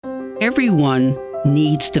Everyone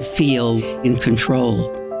needs to feel in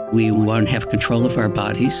control. We want to have control of our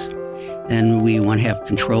bodies, and we want to have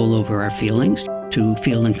control over our feelings, to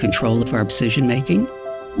feel in control of our decision making.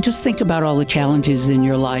 Just think about all the challenges in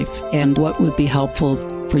your life and what would be helpful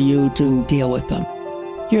for you to deal with them.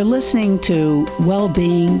 You're listening to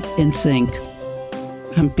Well-Being in Sync.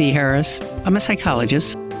 I'm Bea Harris. I'm a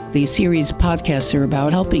psychologist. These series of podcasts are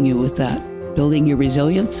about helping you with that, building your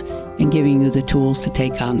resilience and giving you the tools to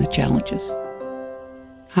take on the challenges.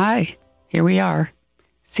 Hi, here we are.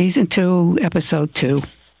 Season 2, Episode 2.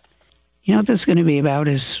 You know what this is going to be about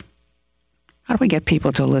is, how do we get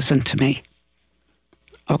people to listen to me?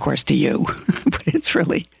 Of course, to you. But it's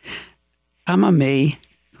really, I'm a me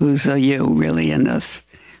who's a you, really, in this.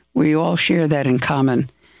 We all share that in common.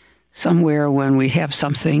 Somewhere when we have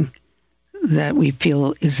something that we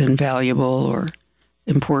feel is invaluable or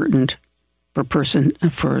important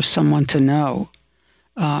for someone to know,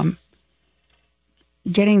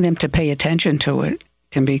 getting them to pay attention to it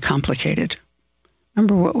can be complicated.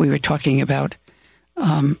 Remember what we were talking about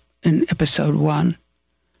in Episode 1.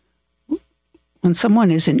 When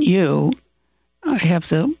someone isn't you, I have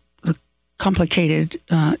the complicated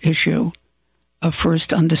issue of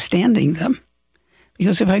first understanding them.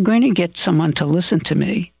 Because if I'm going to get someone to listen to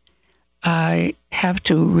me, I have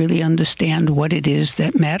to really understand what it is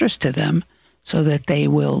that matters to them so that they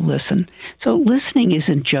will listen. So listening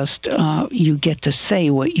isn't just you get to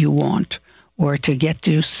say what you want or to get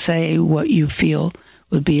to say what you feel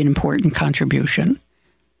would be an important contribution.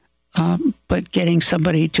 But getting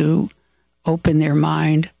somebody to open their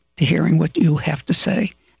mind to hearing what you have to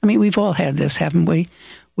say. I mean, we've all had this, haven't we?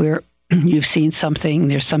 Where you've seen something,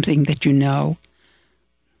 there's something that you know.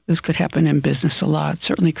 This could happen in business a lot. It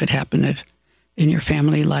certainly could happen in your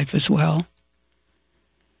family life as well.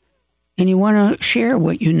 And you want to share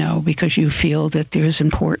what you know because you feel that there's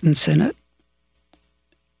importance in it.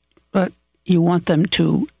 But you want them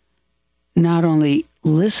to not only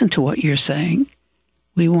listen to what you're saying,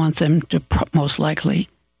 we want them to most likely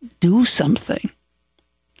do something.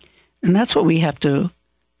 And that's what we have to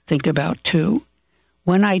think about too.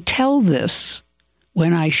 When I tell this,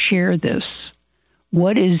 when I share this,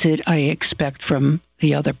 what is it I expect from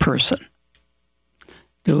the other person?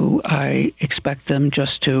 Do I expect them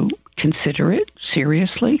just to consider it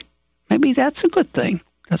seriously? Maybe that's a good thing.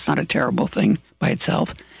 That's not a terrible thing by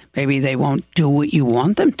itself. Maybe they won't do what you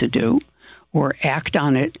want them to do or act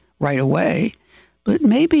on it right away, but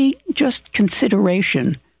maybe just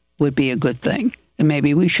consideration would be a good thing. And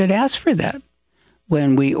maybe we should ask for that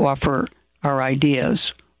when we offer our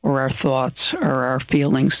ideas or our thoughts or our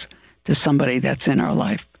feelings to somebody that's in our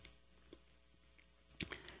life.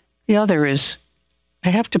 The other is, I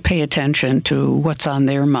have to pay attention to what's on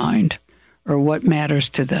their mind or what matters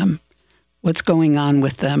to them, what's going on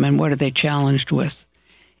with them and what are they challenged with.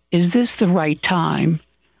 Is this the right time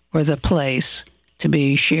or the place to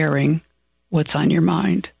be sharing what's on your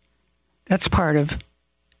mind? That's part of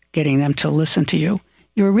getting them to listen to you.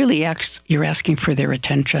 You're asking for their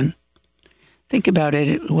attention. Think about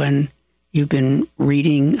it when you've been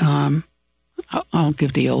reading, I'll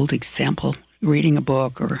give the old example, reading a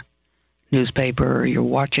book or newspaper, or you're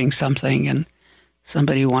watching something and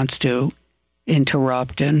somebody wants to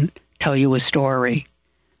interrupt and tell you a story.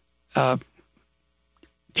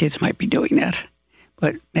 Kids might be doing that.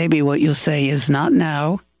 But maybe what you'll say is, not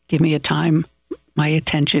now. Give me a time. My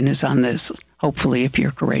attention is on this, hopefully, if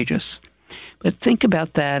you're courageous. But think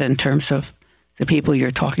about that in terms of the people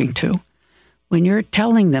you're talking to. When you're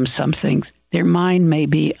telling them something, their mind may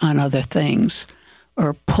be on other things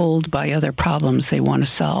or pulled by other problems they want to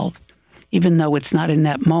solve. Even though it's not in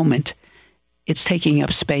that moment, it's taking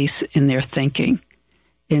up space in their thinking,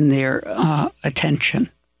 in their attention.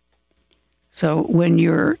 So when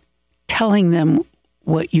you're telling them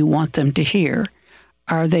what you want them to hear,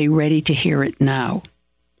 are they ready to hear it now?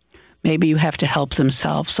 Maybe you have to help them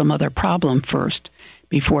solve some other problem first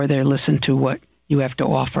before they listen to what you have to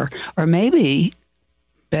offer. Or maybe,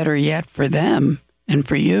 better yet for them and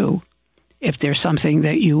for you, if there's something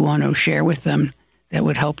that you want to share with them that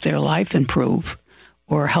would help their life improve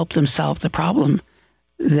or help them solve the problem,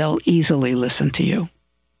 they'll easily listen to you.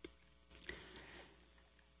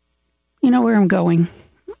 You know where I'm going?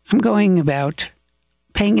 I'm going about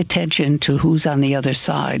paying attention to who's on the other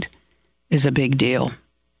side is a big deal.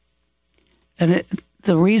 And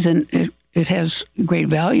the reason it has great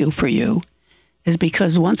value for you is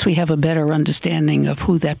because once we have a better understanding of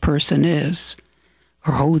who that person is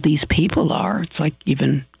or who these people are, it's like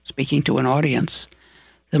even speaking to an audience,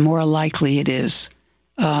 the more likely it is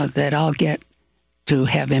that I'll get to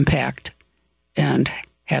have impact and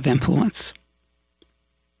have influence.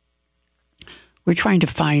 We're trying to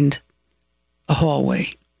find a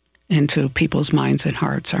hallway into people's minds and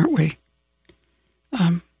hearts, aren't we?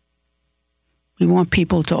 We want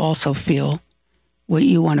people to also feel what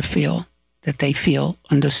you want to feel, that they feel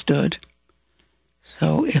understood.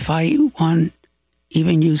 So if I want,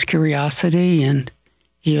 even use curiosity and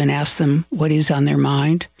even ask them what is on their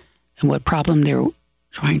mind and what problem they're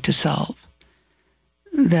trying to solve,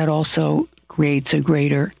 that also creates a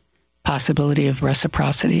greater possibility of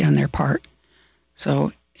reciprocity on their part.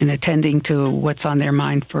 So in attending to what's on their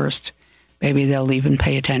mind first, maybe they'll even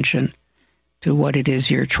pay attention to what it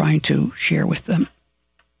is you're trying to share with them.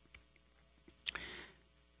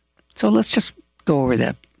 So let's just go over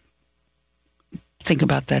that. Think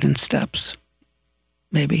about that in steps.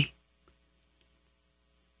 Maybe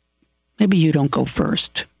you don't go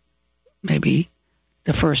first. Maybe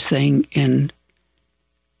the first thing in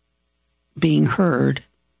being heard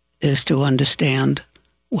is to understand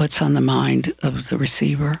what's on the mind of the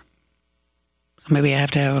receiver. Maybe I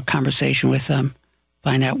have to have a conversation with them,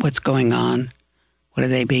 find out what's going on, what are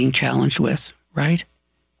they being challenged with, right?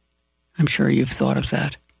 I'm sure you've thought of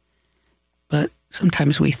that. But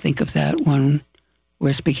sometimes we think of that when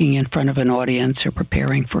we're speaking in front of an audience or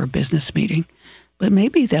preparing for a business meeting. But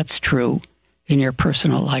maybe that's true in your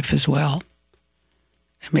personal life as well.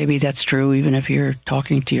 And maybe that's true even if you're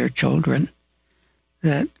talking to your children,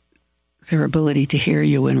 that their ability to hear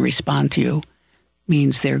you and respond to you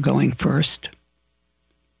means they're going first.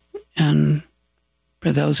 And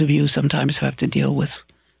for those of you sometimes who have to deal with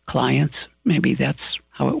clients, maybe that's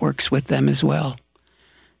how it works with them as well.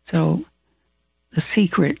 So the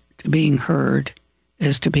secret to being heard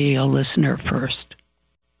is to be a listener first.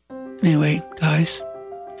 Anyway, guys,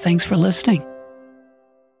 thanks for listening.